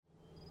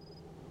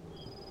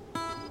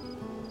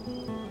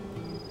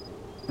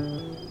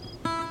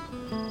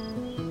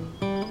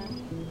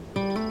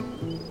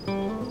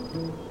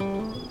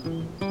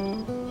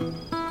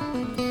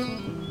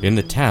In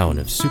the town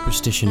of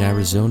Superstition,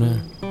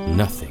 Arizona,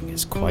 nothing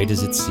is quite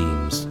as it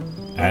seems,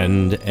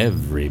 and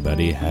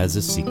everybody has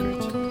a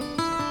secret.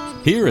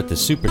 Here at the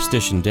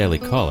Superstition Daily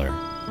Caller,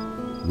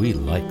 we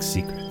like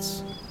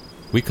secrets.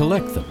 We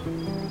collect them,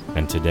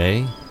 and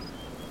today,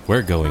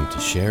 we're going to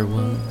share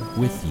one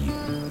with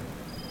you.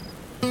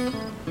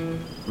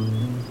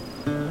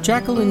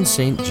 Jacqueline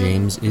St.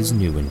 James is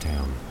new in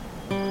town.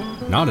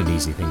 Not an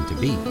easy thing to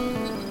be.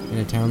 In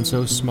a town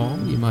so small,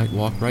 you might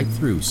walk right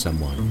through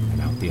someone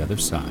and out the other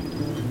side,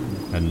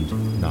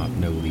 and not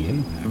know the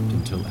impact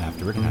until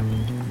after it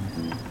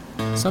happened.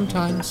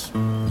 Sometimes,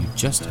 you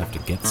just have to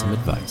get some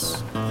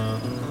advice.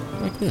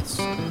 Like this.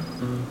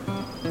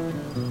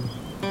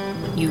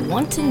 You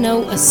want to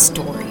know a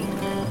story?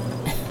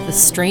 The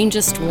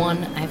strangest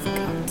one I've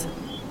got.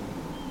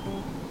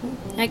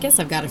 I guess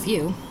I've got a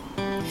few.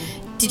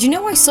 Did you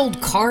know I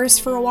sold cars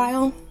for a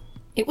while?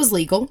 It was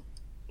legal,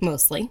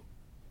 mostly.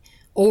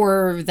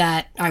 Or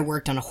that I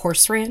worked on a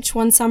horse ranch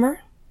one summer.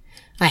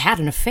 I had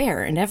an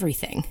affair and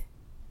everything.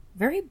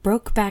 Very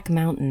Brokeback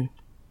Mountain.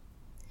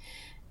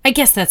 I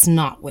guess that's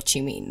not what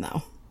you mean,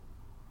 though.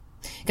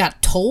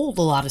 Got told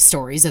a lot of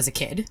stories as a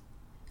kid.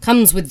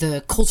 Comes with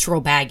the cultural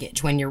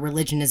baggage when your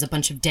religion is a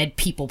bunch of dead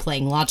people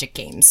playing logic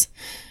games.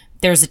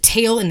 There's a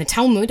tale in the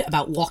Talmud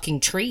about walking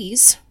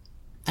trees.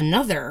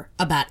 Another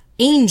about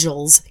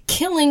angels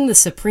killing the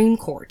Supreme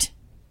Court.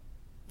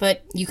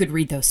 But you could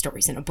read those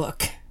stories in a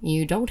book.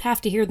 You don't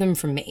have to hear them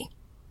from me.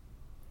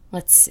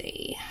 Let's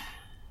see.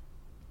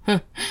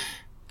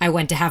 I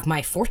went to have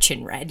my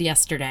fortune read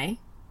yesterday.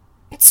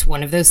 It's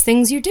one of those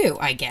things you do,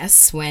 I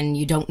guess, when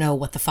you don't know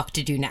what the fuck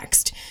to do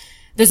next.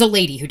 There's a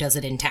lady who does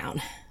it in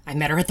town. I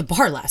met her at the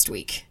bar last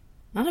week.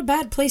 Not a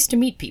bad place to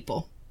meet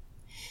people.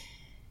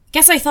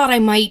 Guess I thought I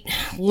might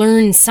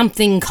learn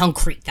something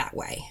concrete that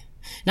way.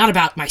 Not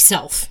about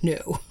myself,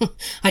 no.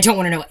 I don't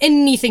want to know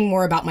anything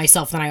more about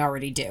myself than I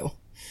already do.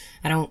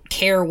 I don't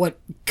care what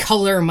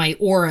color my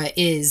aura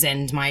is,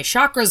 and my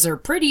chakras are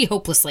pretty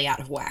hopelessly out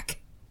of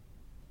whack.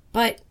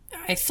 But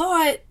I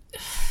thought...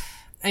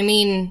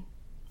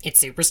 it's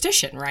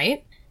superstition,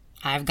 right?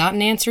 I've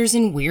gotten answers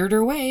in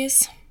weirder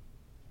ways.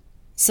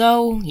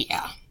 So,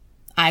 yeah,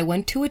 I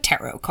went to a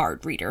tarot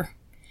card reader.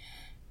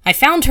 I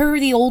found her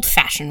the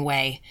old-fashioned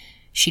way.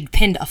 She'd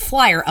pinned a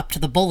flyer up to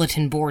the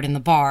bulletin board in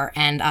the bar,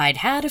 and I'd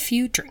had a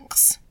few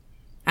drinks.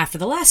 After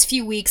the last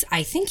few weeks,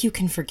 I think you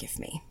can forgive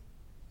me.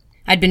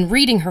 I'd been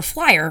reading her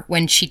flyer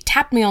when she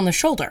tapped me on the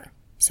shoulder,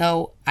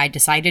 so I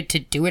decided to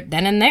do it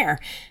then and there,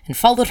 and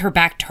followed her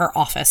back to her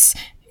office,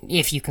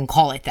 if you can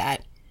call it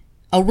that.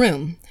 A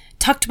room,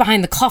 tucked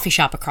behind the coffee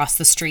shop across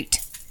the street.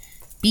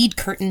 Bead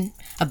curtain,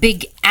 a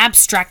big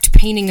abstract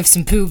painting of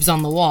some boobs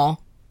on the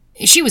wall.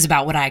 She was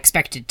about what I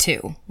expected,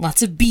 too.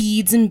 Lots of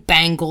beads and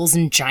bangles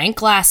and giant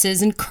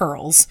glasses and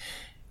curls.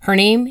 Her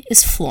name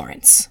is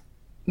Florence.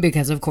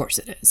 Because of course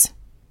it is.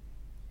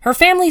 Her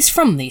family's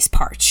from these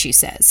parts, she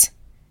says.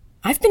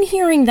 I've been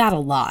hearing that a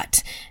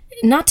lot.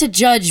 Not to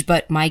judge,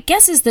 but my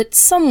guess is that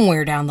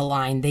somewhere down the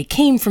line they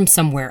came from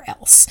somewhere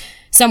else.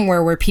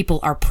 Somewhere where people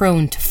are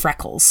prone to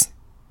freckles.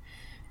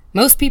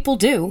 Most people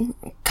do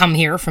come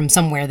here from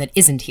somewhere that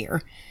isn't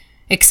here.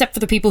 Except for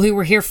the people who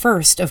were here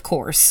first, of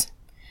course.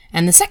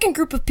 And the second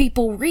group of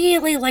people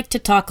really like to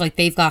talk like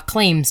they've got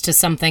claims to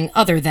something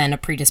other than a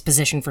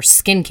predisposition for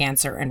skin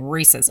cancer and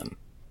racism.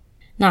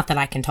 Not that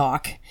I can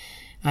talk.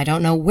 I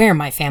don't know where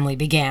my family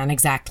began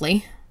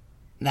exactly.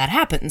 That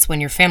happens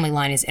when your family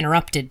line is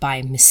interrupted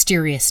by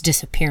mysterious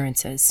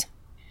disappearances.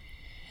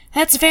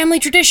 That's a family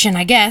tradition,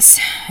 I guess,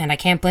 and I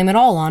can't blame it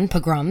all on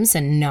pogroms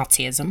and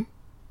Nazism.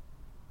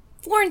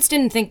 Florence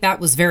didn't think that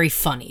was very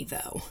funny,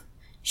 though.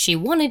 She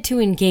wanted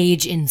to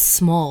engage in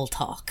small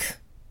talk.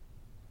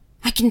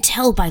 I can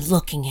tell by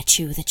looking at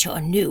you that you're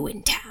new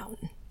in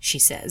town, she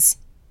says.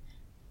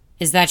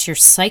 Is that your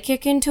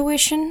psychic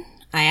intuition?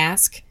 I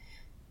ask.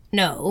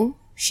 No,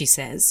 she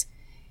says.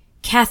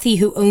 Kathy,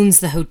 who owns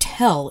the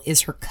hotel,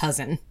 is her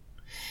cousin.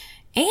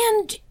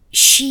 And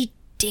she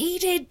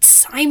dated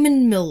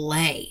Simon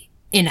Millay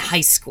in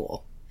high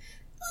school.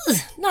 Ugh,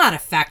 not a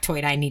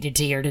factoid I needed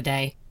to hear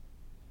today.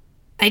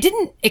 I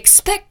didn't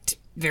expect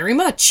very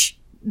much.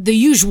 The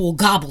usual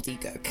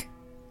gobbledygook.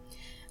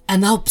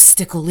 An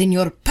obstacle in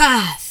your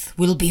path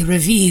will be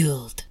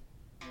revealed.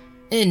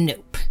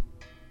 Nope.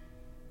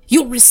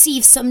 You'll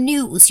receive some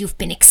news you've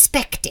been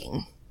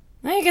expecting.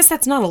 I guess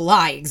that's not a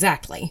lie,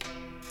 exactly.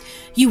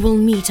 You will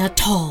meet a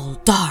tall,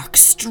 dark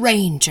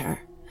stranger.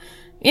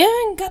 Yeah,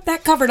 I got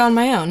that covered on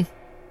my own.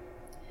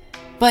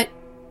 But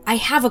I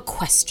have a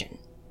question,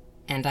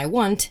 and I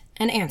want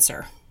an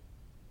answer.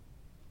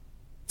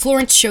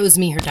 Florence shows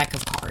me her deck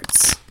of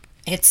cards.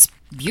 It's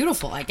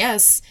beautiful, I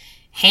guess.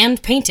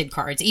 Hand-painted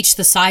cards, each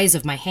the size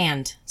of my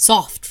hand,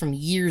 soft from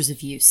years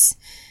of use.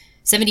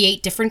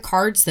 78 different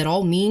cards that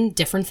all mean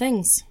different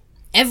things.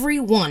 Every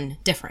one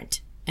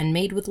different, and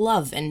made with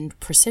love and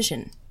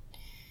precision.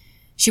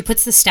 She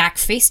puts the stack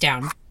face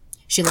down.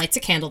 She lights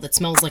a candle that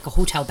smells like a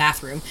hotel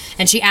bathroom,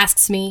 and she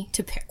asks me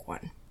to pick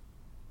one.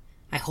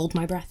 I hold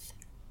my breath.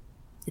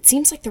 It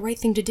seems like the right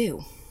thing to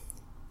do.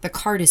 The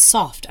card is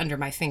soft under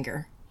my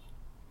finger.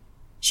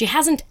 She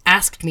hasn't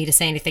asked me to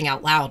say anything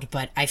out loud,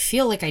 but I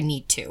feel like I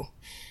need to.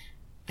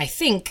 I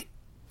think,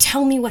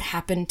 tell me what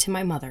happened to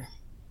my mother.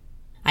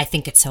 I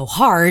think it's so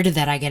hard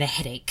that I get a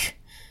headache.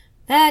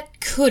 That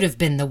could have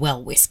been the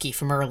well whiskey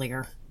from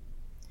earlier.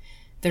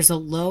 There's a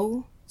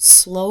low,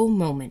 slow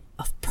moment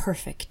of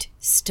perfect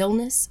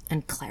stillness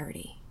and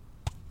clarity.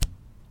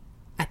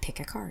 I pick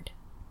a card.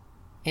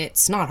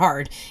 It's not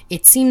hard.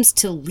 It seems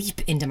to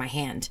leap into my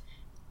hand.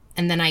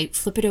 And then I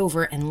flip it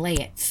over and lay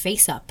it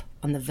face up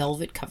on the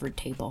velvet-covered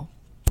table.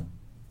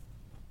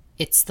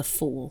 It's the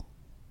Fool.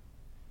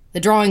 The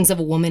drawings of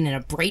a woman in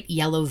a bright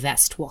yellow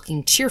vest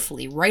walking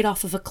cheerfully right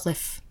off of a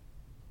cliff.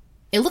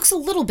 It looks a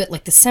little bit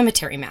like the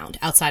cemetery mound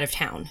outside of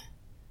town.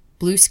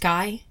 Blue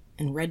sky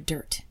and red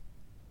dirt.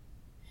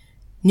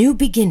 New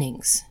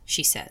beginnings,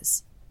 she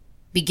says.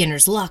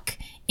 Beginner's luck,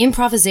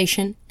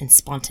 improvisation, and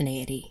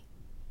spontaneity.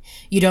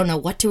 You don't know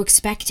what to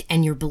expect,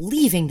 and you're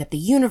believing that the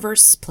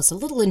universe, plus a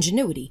little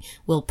ingenuity,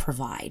 will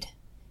provide.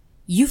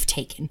 You've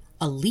taken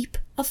a leap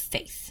of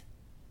faith.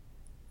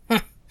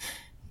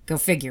 Go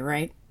figure,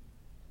 right?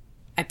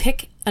 I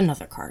pick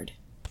another card.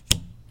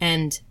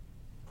 And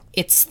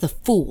it's the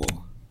Fool.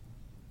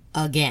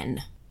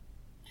 Again.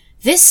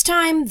 This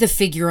time, the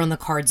figure on the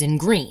card's in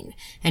green,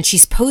 and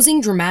she's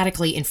posing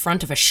dramatically in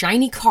front of a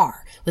shiny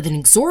car with an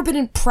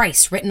exorbitant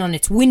price written on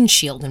its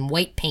windshield in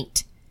white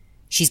paint.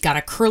 She's got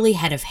a curly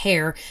head of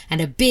hair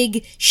and a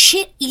big,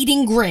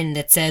 shit-eating grin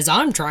that says,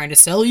 "I'm trying to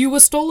sell you a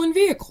stolen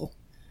vehicle."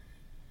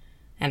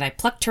 And I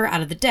plucked her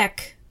out of the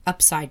deck,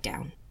 upside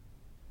down.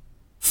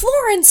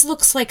 Florence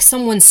looks like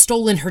someone's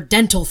stolen her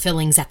dental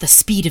fillings at the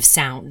speed of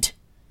sound.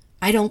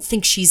 I don't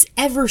think she's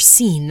ever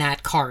seen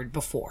that card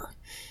before.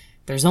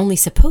 There's only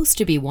supposed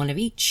to be one of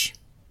each.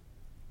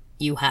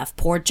 You have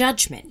poor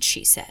judgment,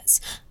 she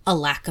says, a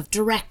lack of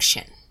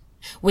direction.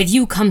 With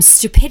you comes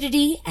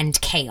stupidity and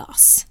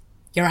chaos.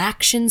 Your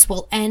actions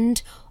will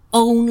end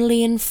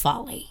only in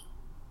folly.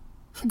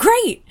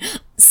 Great!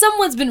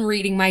 Someone's been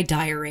reading my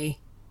diary.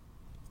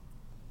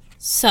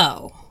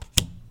 So,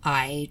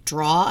 I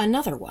draw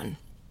another one.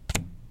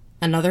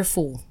 Another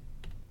Fool.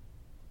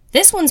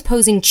 This one's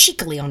posing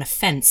cheekily on a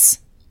fence,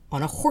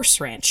 on a horse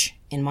ranch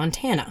in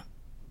Montana.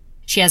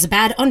 She has a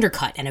bad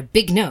undercut and a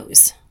big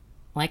nose,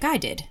 like I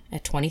did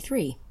at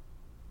 23.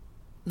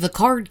 The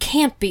card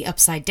can't be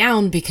upside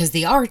down because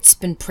the art's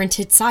been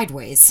printed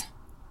sideways.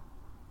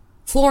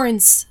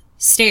 Florence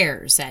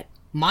stares at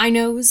my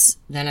nose,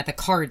 then at the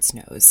card's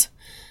nose.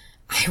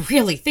 I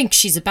really think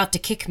she's about to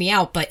kick me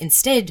out, but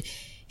instead,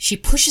 she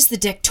pushes the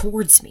deck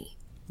towards me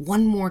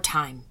one more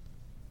time.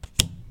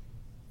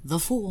 The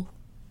Fool.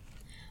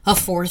 A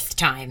fourth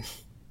time.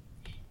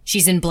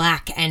 She's in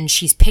black and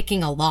she's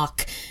picking a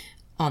lock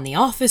on the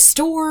office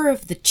door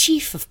of the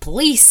chief of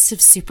police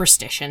of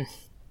superstition.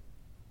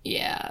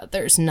 Yeah,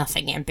 there's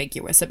nothing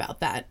ambiguous about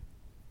that.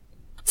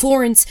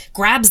 Florence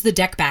grabs the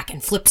deck back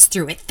and flips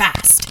through it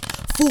fast.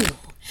 Fool,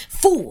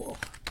 fool,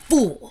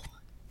 fool.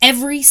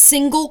 Every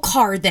single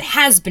card that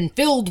has been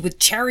filled with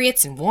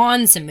chariots and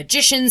wands and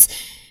magicians.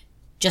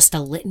 Just a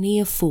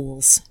litany of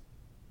fools.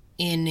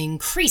 In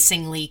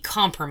increasingly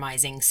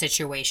compromising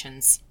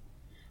situations.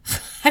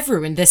 I've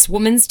ruined this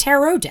woman's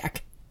tarot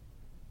deck.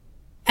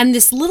 And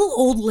this little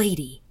old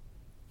lady,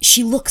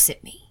 she looks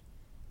at me,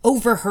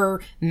 over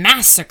her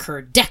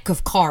massacred deck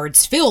of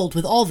cards filled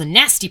with all the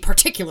nasty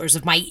particulars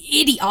of my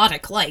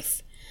idiotic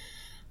life.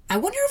 I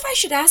wonder if I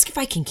should ask if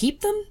I can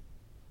keep them?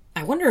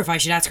 I wonder if I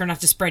should ask her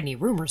not to spread any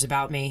rumors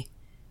about me.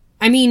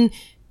 I mean,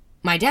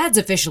 my dad's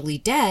officially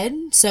dead,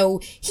 so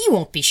he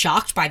won't be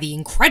shocked by the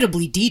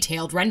incredibly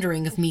detailed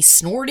rendering of me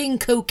snorting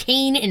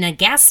cocaine in a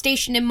gas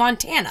station in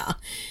Montana.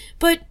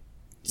 But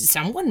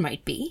someone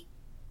might be.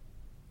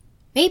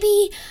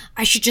 Maybe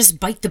I should just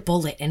bite the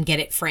bullet and get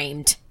it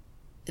framed.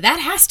 That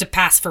has to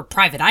pass for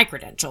private eye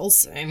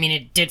credentials. I mean,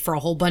 it did for a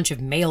whole bunch of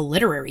male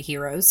literary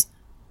heroes.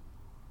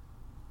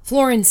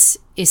 Florence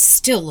is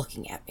still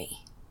looking at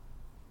me.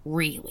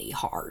 Really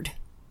hard.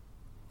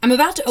 I'm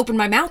about to open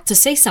my mouth to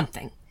say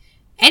something.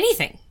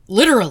 Anything.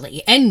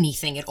 Literally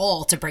anything at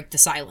all to break the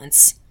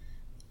silence.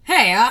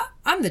 Hey,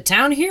 I'm the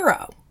town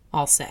hero,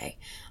 I'll say.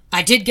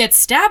 I did get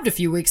stabbed a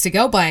few weeks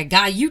ago by a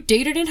guy you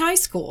dated in high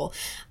school.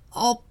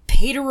 I'll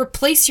pay to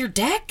replace your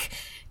deck?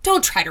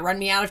 Don't try to run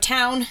me out of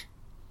town.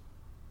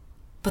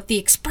 But the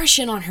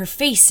expression on her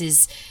face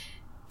is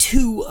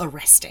too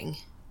arresting.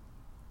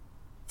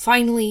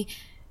 Finally,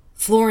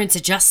 Florence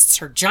adjusts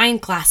her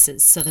giant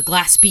glasses so the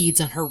glass beads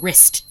on her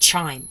wrist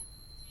chime,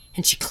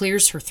 and she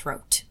clears her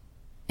throat.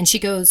 And she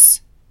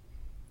goes,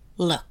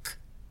 "Look,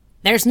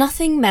 there's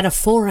nothing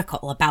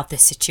metaphorical about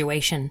this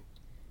situation.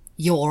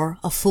 You're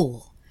a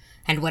fool,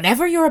 and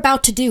whatever you're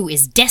about to do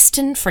is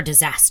destined for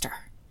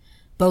disaster.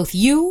 Both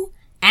you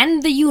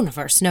and the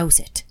universe knows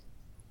it.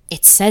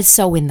 It says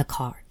so in the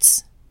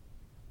cards."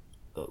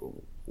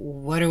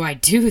 What do I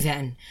do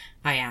then?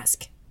 I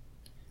ask.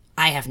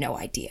 I have no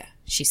idea,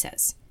 she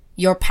says.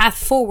 Your path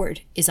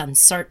forward is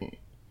uncertain.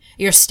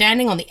 You're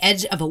standing on the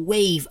edge of a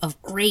wave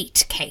of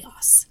great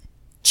chaos.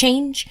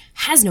 Change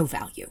has no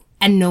value,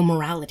 and no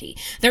morality.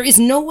 There is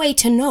no way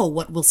to know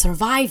what will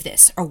survive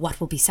this or what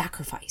will be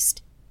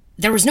sacrificed.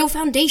 There is no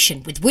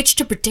foundation with which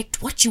to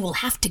predict what you will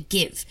have to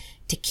give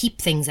to keep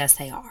things as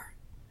they are.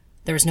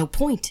 There is no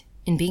point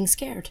in being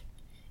scared.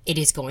 It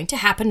is going to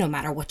happen no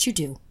matter what you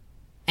do,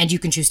 and you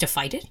can choose to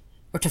fight it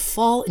or to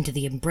fall into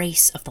the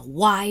embrace of the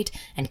wide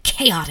and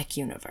chaotic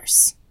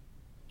universe.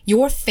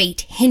 Your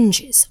fate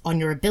hinges on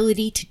your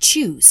ability to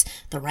choose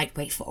the right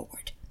way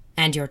forward,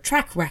 and your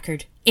track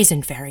record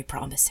isn't very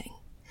promising.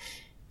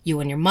 You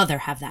and your mother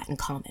have that in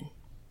common.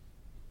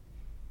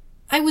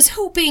 I was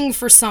hoping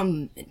for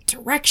some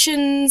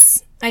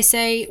directions, I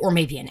say, or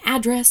maybe an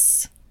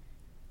address.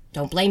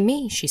 Don't blame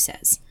me, she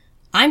says.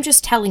 I'm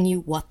just telling you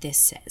what this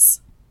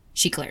says.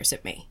 She glares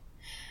at me.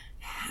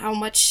 How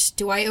much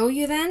do I owe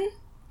you then?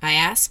 I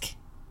ask.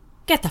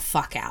 Get the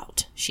fuck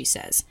out, she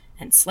says,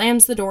 and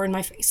slams the door in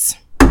my face.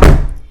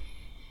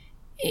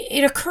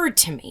 It occurred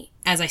to me,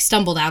 as I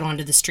stumbled out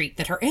onto the street,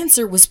 that her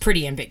answer was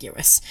pretty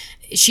ambiguous.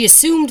 She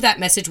assumed that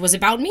message was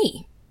about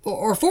me,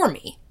 or for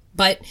me,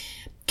 but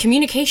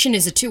communication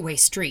is a two-way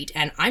street,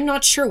 and I'm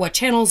not sure what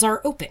channels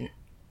are open,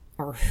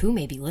 or who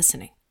may be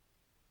listening.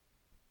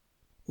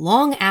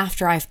 Long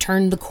after I've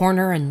turned the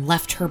corner and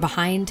left her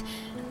behind,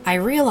 I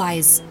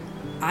realize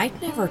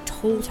I'd never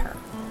told her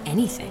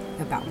anything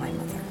about my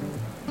mother.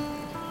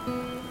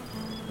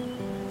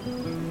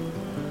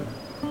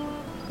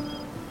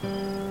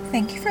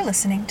 Thank you for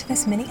listening to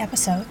this mini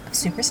episode of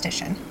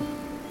Superstition.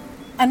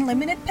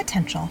 Unlimited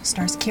Potential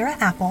stars Kira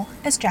Apple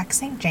as Jack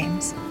St.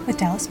 James, with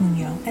Dallas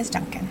Munoz as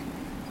Duncan.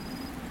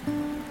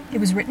 It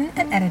was written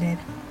and edited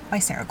by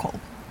Sarah Kolb.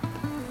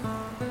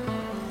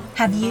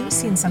 Have you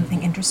seen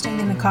something interesting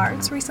in the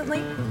cards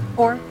recently?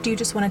 Or do you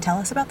just want to tell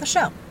us about the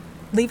show?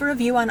 Leave a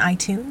review on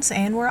iTunes,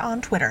 and we're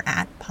on Twitter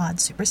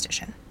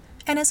 @PodSuperstition.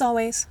 And as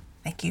always,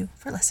 thank you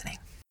for listening.